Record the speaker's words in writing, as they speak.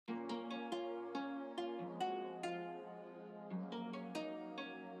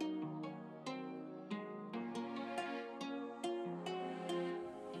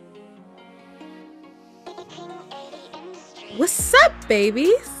What's up,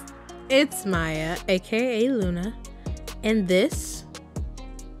 babies? It's Maya, aka Luna, and this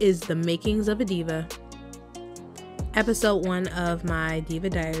is the Makings of a Diva, episode 1 of my Diva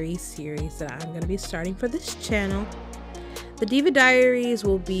Diaries series that I'm going to be starting for this channel. The Diva Diaries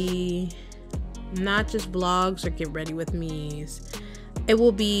will be not just vlogs or get ready with me's. It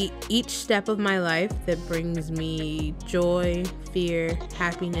will be each step of my life that brings me joy, fear,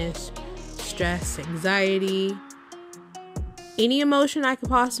 happiness, stress, anxiety. Any emotion I could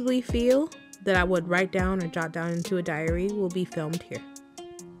possibly feel that I would write down or jot down into a diary will be filmed here.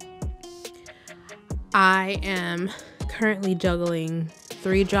 I am currently juggling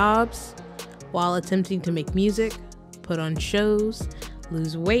 3 jobs while attempting to make music, put on shows,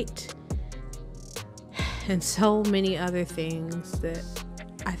 lose weight, and so many other things that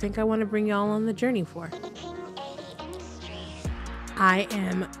I think I want to bring y'all on the journey for. I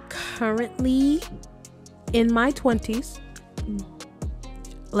am currently in my 20s.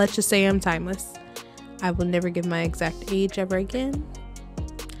 Let's just say I'm timeless. I will never give my exact age ever again.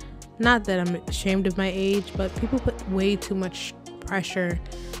 Not that I'm ashamed of my age, but people put way too much pressure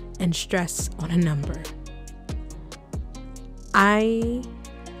and stress on a number. I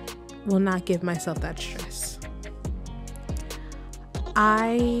will not give myself that stress.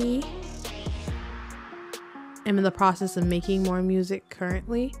 I am in the process of making more music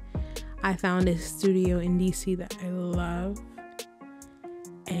currently. I found a studio in DC that I love,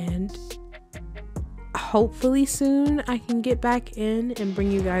 and hopefully soon I can get back in and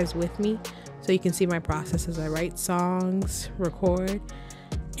bring you guys with me so you can see my process as I write songs, record,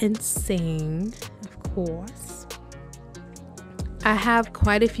 and sing, of course. I have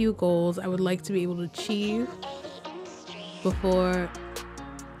quite a few goals I would like to be able to achieve before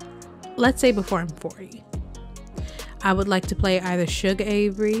I'm 40. I would like to play either Sugar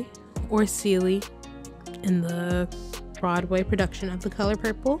Avery or Celie in the Broadway production of The Color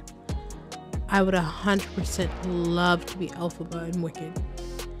Purple. I would 100% love to be Elphaba in Wicked.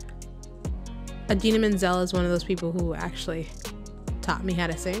 Adina Menzel is one of those people who actually taught me how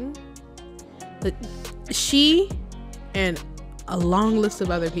to sing. But she and a long list of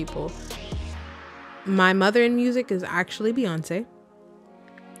other people. My mother in music is actually Beyonce.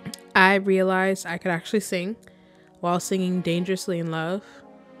 I realized I could actually sing while singing Dangerously in Love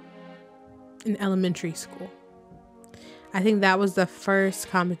in elementary school. I think that was the first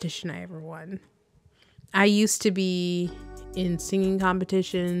competition I ever won. I used to be in singing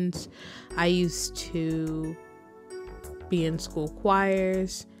competitions. I used to be in school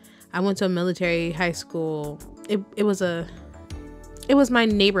choirs. I went to a military high school. It was my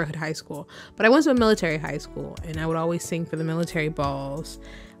neighborhood high school, but I went to a military high school, and I would always sing for the military balls.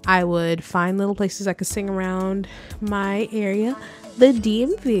 I would find little places I could sing around my area, the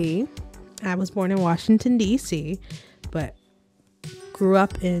DMV. I was born in Washington, D.C., but grew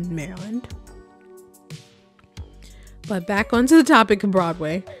up in Maryland. But back onto the topic of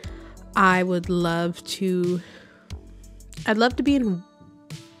Broadway. I'd love to be in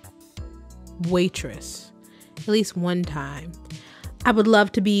Waitress at least one time. I would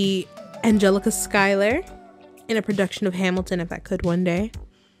love to be Angelica Schuyler in a production of Hamilton if I could one day.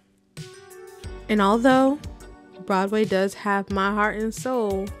 And although Broadway does have my heart and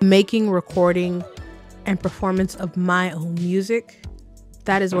soul, making, recording, and performance of my own music,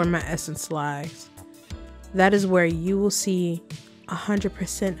 that is where my essence lies. That is where you will see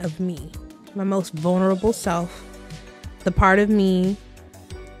 100% of me, my most vulnerable self, the part of me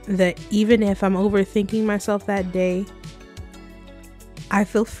that even if I'm overthinking myself that day, I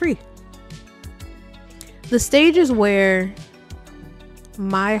feel free. The stage is where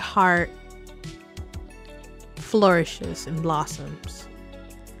my heart flourishes and blossoms.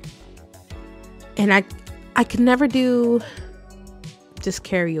 And I could never do just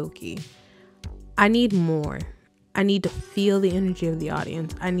karaoke. I need more. I need to feel the energy of the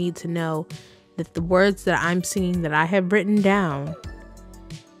audience. I need to know that the words that I'm singing that I have written down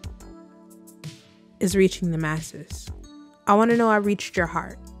is reaching the masses. I want to know I reached your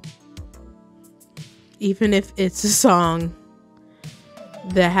heart. Even if it's a song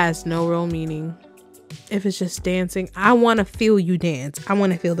that has no real meaning. If it's just dancing, I want to feel you dance. I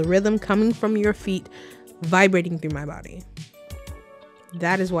want to feel the rhythm coming from your feet, vibrating through my body.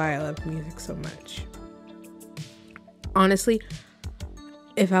 That is why I love music so much. Honestly,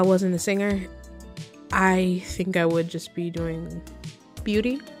 if I wasn't a singer, I think I would just be doing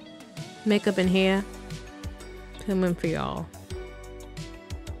beauty, makeup, and hair, filming for y'all.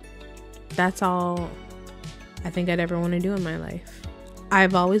 That's all I think I'd ever want to do in my life.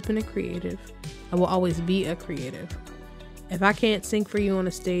 I've always been a creative. I will always be a creative. If I can't sing for you on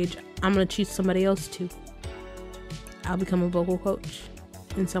a stage, I'm going to choose somebody else to. I'll become a vocal coach,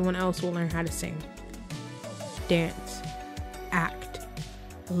 and someone else will learn how to sing, dance, act,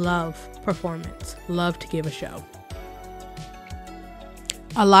 love performance, love to give a show.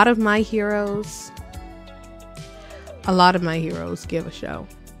 A lot of my heroes give a show.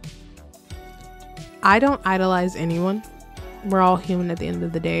 I don't idolize anyone. We're all human at the end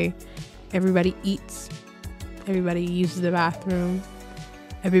of the day. Everybody eats. Everybody uses the bathroom.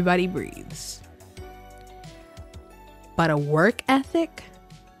 Everybody breathes. But a work ethic,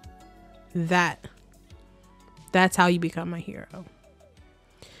 that's how you become my hero.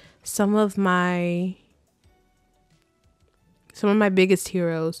 Some of my biggest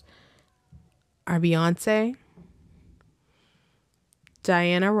heroes are Beyonce,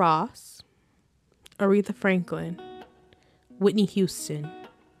 Diana Ross, Aretha Franklin, Whitney Houston,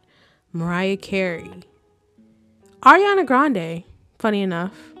 Mariah Carey, Ariana Grande. Funny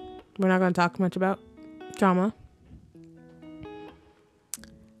enough, we're not going to talk much about drama.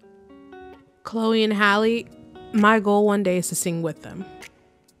 Chloe and Halle, my goal one day is to sing with them.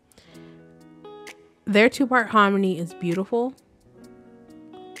 Their 2-part harmony is beautiful,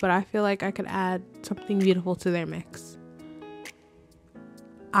 but I feel like I could add something beautiful to their mix.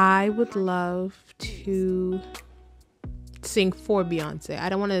 I would love to sing for Beyonce. I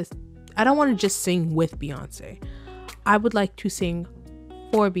don't want to just sing with Beyonce. I would like to sing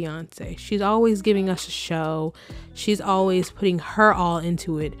for Beyonce. She's always giving us a show. She's always putting her all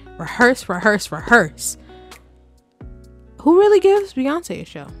into it. Rehearse. Who really gives Beyonce a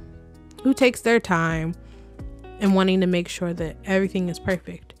show? Who takes their time and wanting to make sure that everything is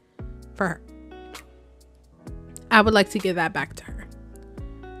perfect for her? I would like to give that back to her.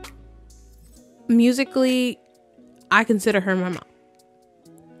 Musically, I consider her my mom.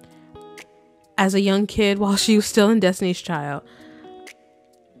 As a young kid, while she was still in Destiny's Child,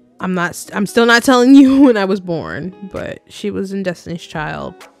 I'm still not telling you when I was born, but she was in Destiny's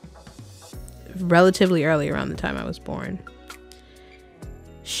Child relatively early, around the time I was born.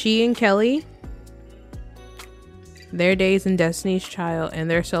 She and Kelly, their days in Destiny's Child and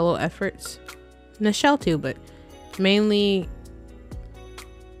their solo efforts, Nichelle too, but mainly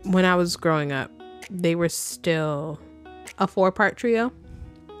when I was growing up, they were still a 4-part trio.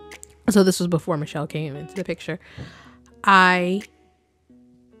 So this was before Michelle came into the picture. I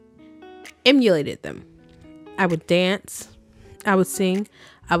emulated them. I would dance, I would sing,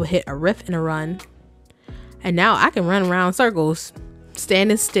 I would hit a riff and a run, and now I can run around circles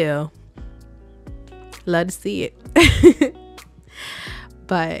standing still. Love to see it.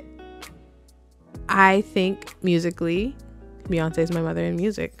 But I think musically, Beyonce is my mother in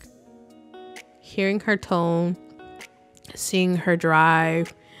music. Hearing her tone, seeing her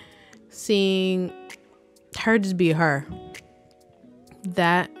drive, seeing her just be her,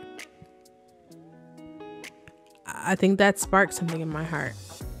 I think that sparked something in my heart.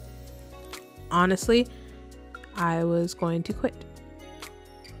 Honestly, I was going to quit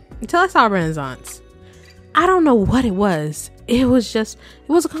until I saw Renaissance. I don't know what it was. It was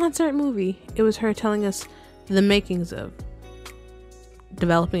a concert movie. It was her telling us the makings of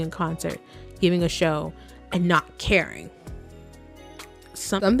developing a concert, giving a show, and not caring.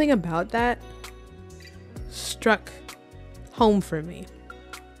 Something about that struck home for me.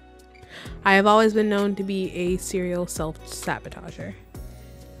 I have always been known to be a serial self-sabotager.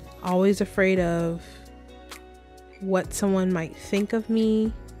 Always afraid of what someone might think of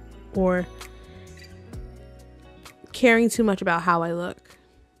me, or caring too much about how I look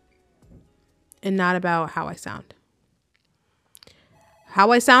and not about how I sound.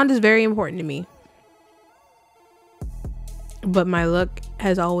 How I sound is very important to me, but my look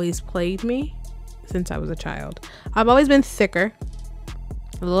has always plagued me since I was a child. I've always been thicker,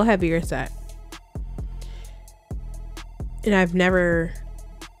 a little heavier set, and I've never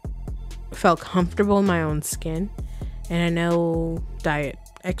felt comfortable in my own skin. And I know diet,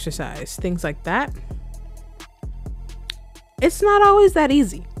 exercise, things like that, it's not always that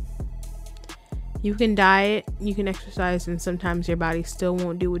easy. You can diet, you can exercise, and sometimes your body still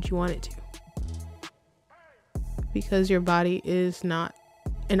won't do what you want it to, because your body is not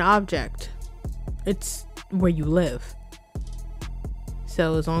an object. It's where you live.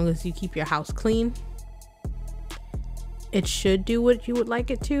 So as long as you keep your house clean, it should do what you would like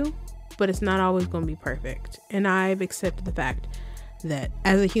it to, but it's not always going to be perfect. And I've accepted the fact that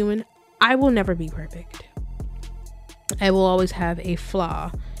as a human, I will never be perfect. I will always have a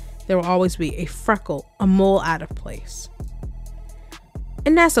flaw. There will always be a freckle, a mole out of place.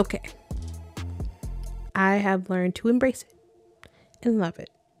 And that's okay. I have learned to embrace it and love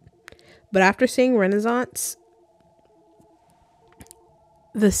it. But after seeing Renaissance,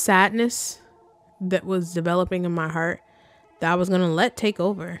 the sadness that was developing in my heart that I was going to let take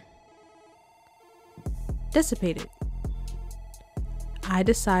over dissipated. I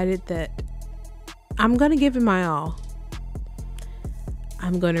decided that I'm going to give it my all.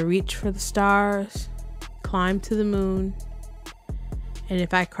 I'm going to reach for the stars, climb to the moon, and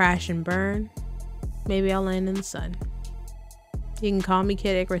if I crash and burn, maybe I'll land in the sun. You can call me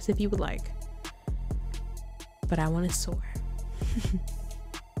Kid Icarus if you would like, but I want to soar.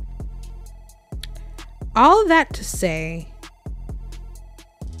 All of that to say,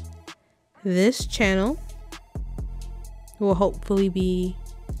 this channel will hopefully be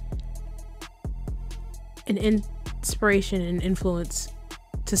an inspiration and influence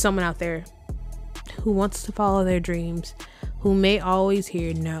to someone out there who wants to follow their dreams, who may always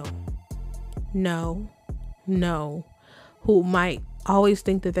hear no, no, no, who might always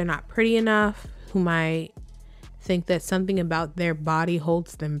think that they're not pretty enough, who might think that something about their body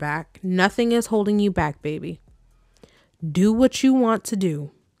holds them back. Nothing is holding you back, baby. Do what you want to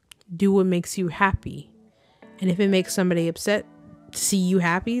do. Do what makes you happy. And if it makes somebody upset to see you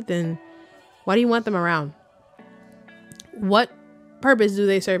happy, then why do you want them around? What purpose do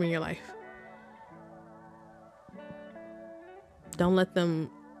they serve in your life? Don't let them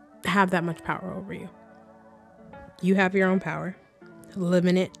have that much power over you. You have your own power. Live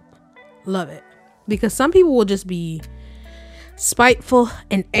in it. Love it. Because some people will just be spiteful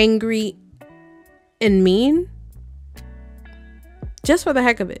and angry and mean just for the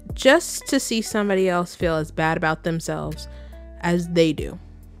heck of it. Just to see somebody else feel as bad about themselves as they do.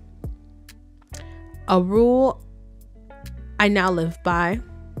 A rule I now live by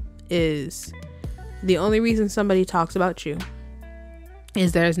is the only reason somebody talks about you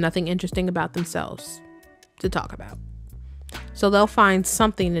is there's nothing interesting about themselves to talk about. So they'll find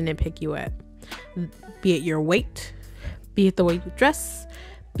something to nitpick you at. Be it your weight, be it the way you dress,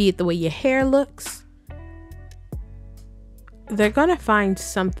 be it the way your hair looks. They're gonna find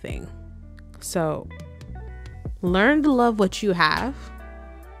something. So learn to love what you have,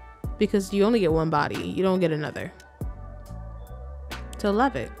 because you only get one body. You don't get another. So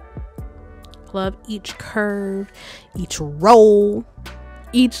love it. Love each curve, each roll,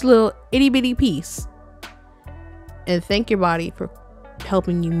 each little itty bitty piece. And thank your body for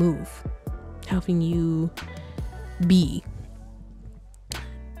helping you move, helping you be.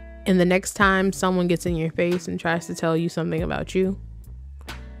 And the next time someone gets in your face and tries to tell you something about you,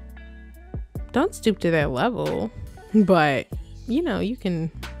 don't stoop to their level, but you know, you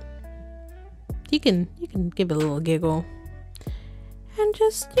can give it a little giggle and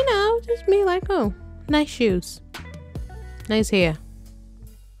just, you know, just be like, oh, nice shoes, nice hair,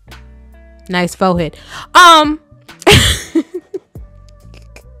 nice forehead.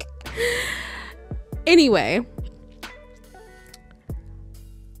 Anyway,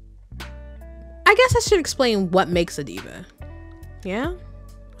 I guess I should explain what makes a diva. Yeah?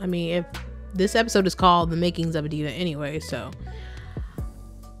 I mean, if this episode is called The Makings of a Diva anyway, so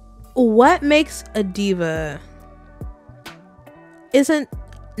what makes a diva isn't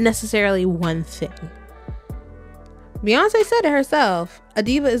necessarily one thing. Beyonce said it herself, a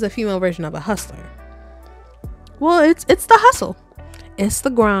diva is a female version of a hustler. Well, it's the hustle. It's the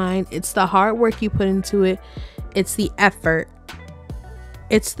grind. It's the hard work you put into it. It's the effort.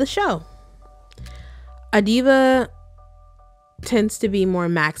 It's the show. A diva tends to be more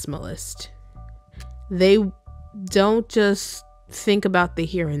maximalist. They don't just think about the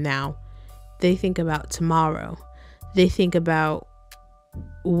here and now. They think about tomorrow. They think about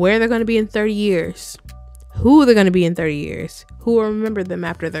where they're going to be in 30 years. Who they're going to be in 30 years. Who will remember them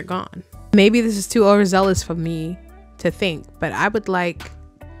after they're gone. Maybe this is too overzealous for me to think, but I would like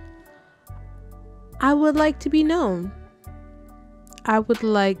to be known. I would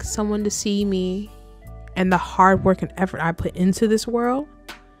like someone to see me and the hard work and effort I put into this world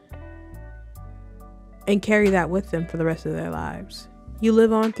and carry that with them for the rest of their lives. You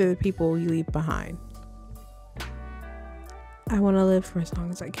live on through the people you leave behind. I want to live for as long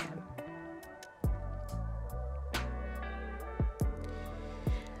as I can.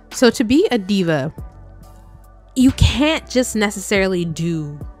 So to be a diva, you can't just necessarily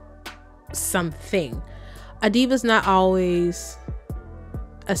do something. A diva's not always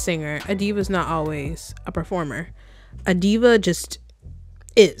a singer. A diva's not always a performer. A diva just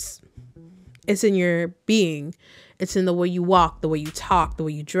is. It's in your being. It's in the way you walk, the way you talk, the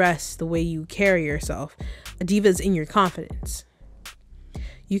way you dress, the way you carry yourself. A diva is in your confidence.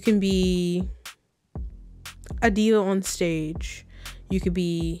 You can be a diva on stage. You could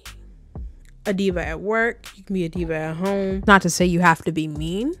be a diva at work. You can be a diva at home. Not to say you have to be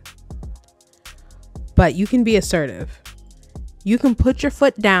mean, but you can be assertive. You can put your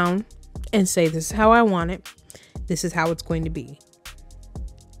foot down and say, this is how I want it. This is how it's going to be.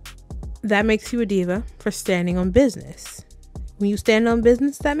 That makes you a diva for standing on business. When you stand on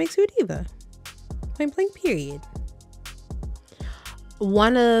business, that makes you a diva. Point blank, period.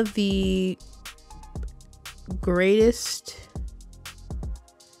 One of the greatest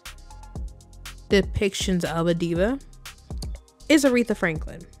depictions of a diva is Aretha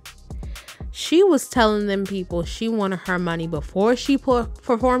Franklin. She was telling them people she wanted her money before she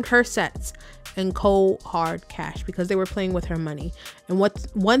performed her sets in cold hard cash, because they were playing with her money. And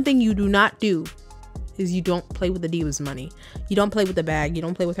one thing you do not do is you don't play with the diva's money. You don't play with the bag. You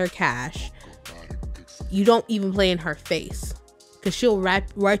don't play with her cash. You don't even play in her face, because she'll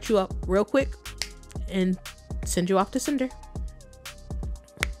write you up real quick and send you off to cinder.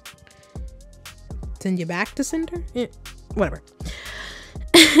 Send you back to cinder? Yeah, whatever.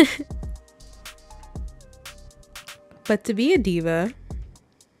 But to be a diva,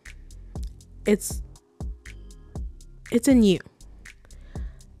 it's in you.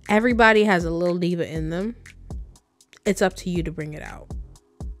 Everybody has a little diva in them. It's up to you to bring it out.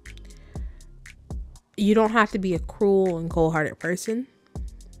 You don't have to be a cruel and cold-hearted person,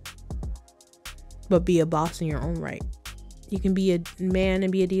 but be a boss in your own right. You can be a man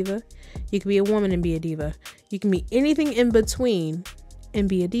and be a diva. You can be a woman and be a diva. You can be anything in between and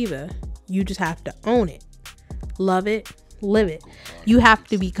be a diva. You just have to own it. Love it. Live it. You have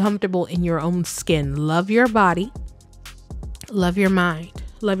to be comfortable in your own skin. Love your body. Love your mind.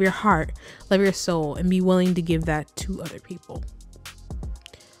 Love your heart. Love your soul. And be willing to give that to other people.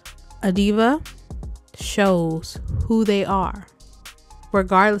 A diva shows who they are,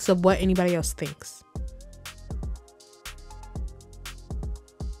 regardless of what anybody else thinks.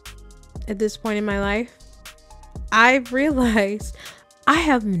 At this point in my life, I've realized I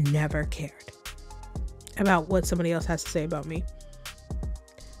have never cared about what somebody else has to say about me.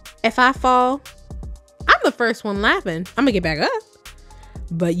 If I fall, I'm the first one laughing. I'm gonna get back up.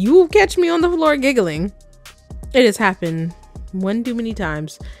 But you will catch me on the floor giggling. It has happened one too many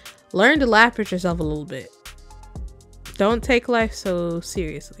times. Learn to laugh at yourself a little bit. Don't take life so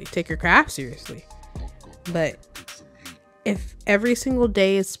seriously. Take your craft seriously. But if every single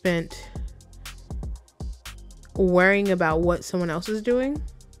day is spent worrying about what someone else is doing,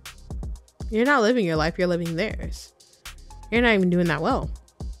 you're not living your life, you're living theirs. You're not even doing that well.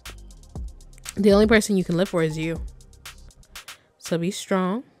 The only person you can live for is you. So be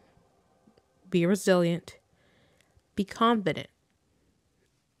strong, be resilient, be confident,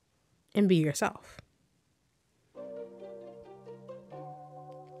 and be yourself.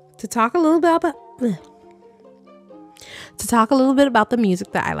 To talk a little bit about the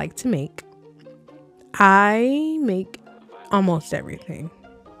music that I like to make. I make almost everything,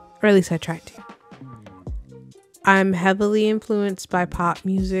 or at least I try to. I'm heavily influenced by pop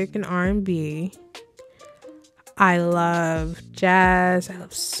music and R&B. I love jazz, I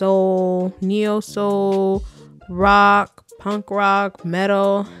love soul, neo soul, rock, punk rock,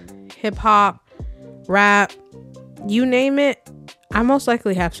 metal, hip hop, rap, you name it. I most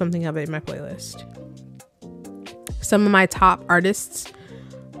likely have something of it in my playlist. Some of my top artists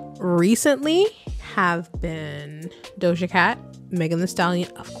recently have been Doja Cat, Megan Thee Stallion.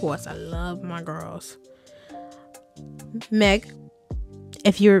 Of course, I love my girls. Meg,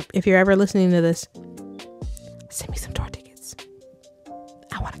 if you're ever listening to this, send me some tour tickets.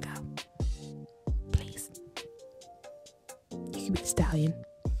 I want to go. Please. You can be the stallion.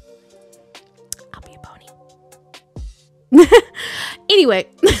 I'll be a pony. Anyway.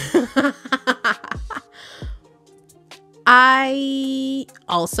 I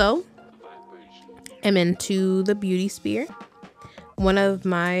also am into the beauty sphere. One of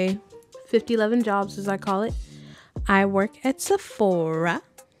my 50-11 jobs, as I call it. I work at Sephora.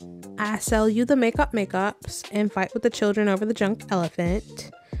 I sell you the makeups and fight with the children over the junk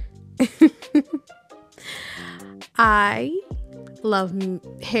elephant. I love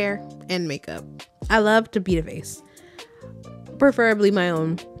hair and makeup. I love to beat a face. Preferably my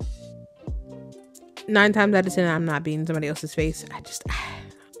own. 9 times out of 10, I'm not beating somebody else's face.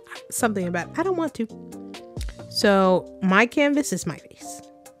 Something about it. I don't want to. So my canvas is my face.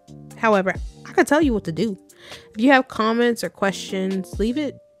 However, I can tell you what to do. If you have comments or questions, leave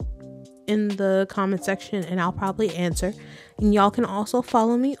it in the comment section and I'll probably answer. And y'all can also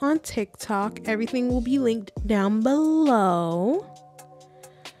follow me on TikTok. Everything will be linked down below.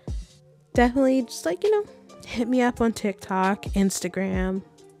 Definitely just hit me up on TikTok, Instagram.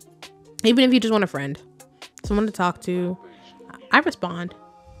 Even if you just want a friend, someone to talk to, I respond.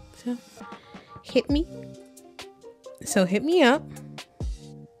 So hit me up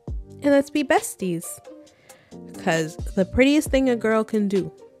and let's be besties. Because the prettiest thing a girl can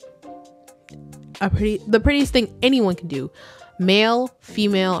do the prettiest thing anyone can do, male,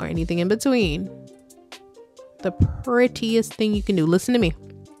 female, or anything in between. The prettiest thing you can do, listen to me,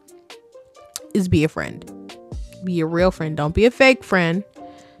 is be a friend. Be a real friend. Don't be a fake friend.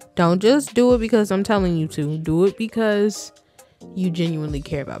 Don't just do it because I'm telling you to. Do it because you genuinely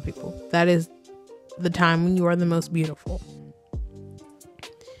care about people. That is the time when you are the most beautiful.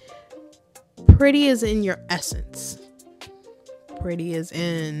 Pretty is in your essence. Pretty is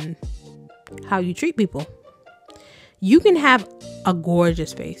in how you treat people. You can have a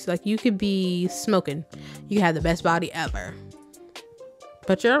gorgeous face. Like, you could be smoking. You have the best body ever.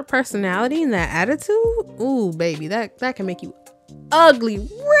 But your personality and that attitude, ooh, baby, that can make you ugly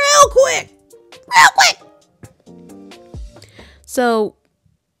real quick. So,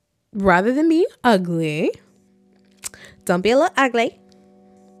 rather than being ugly, don't be a little ugly.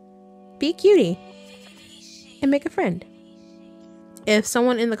 Be a cutie. And make a friend. If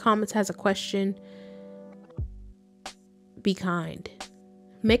someone in the comments has a question, be kind.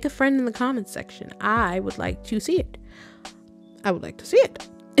 Make a friend in the comments section. I would like to see it.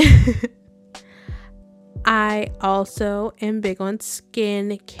 I also am big on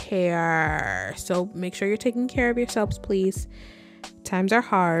skincare. So make sure you're taking care of yourselves, please. Times are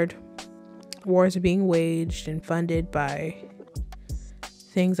hard. Wars are being waged and funded by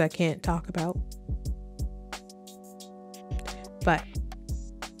things I can't talk about. But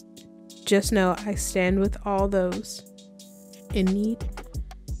just know I stand with all those in need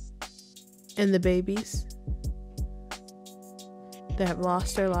and the babies that have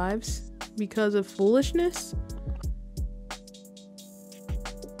lost their lives because of foolishness.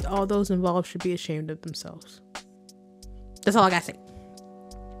 All those involved should be ashamed of themselves. That's all I gotta say.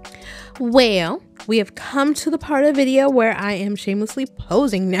 Well, we have come to the part of the video where I am shamelessly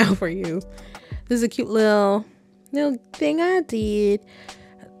posing now for you. This is a cute little thing I did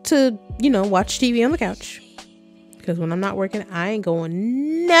to, watch TV on the couch. Because when I'm not working, I ain't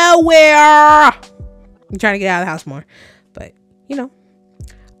going nowhere. I'm trying to get out of the house more. But,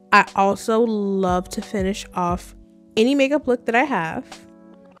 I also love to finish off any makeup look that I have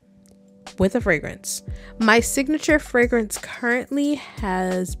with a fragrance. My signature fragrance currently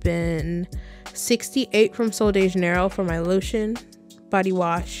has been 68 from Sol de Janeiro for my lotion, body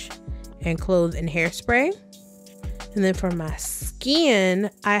wash, and clothes and hairspray. And then for my skin,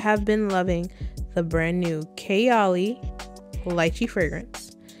 I have been loving the brand new Kayali Lychee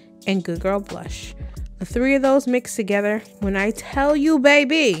fragrance and Good Girl blush. The three of those mixed together, when I tell you,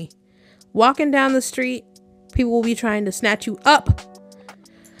 baby, walking down the street, people will be trying to snatch you up.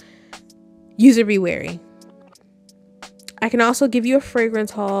 User be wary. I can also give you a fragrance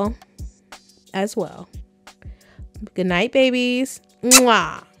haul as well. Good night, babies.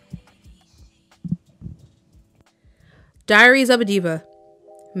 Mwah. Diaries of a Diva,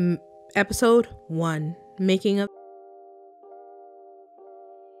 episode 1, making up.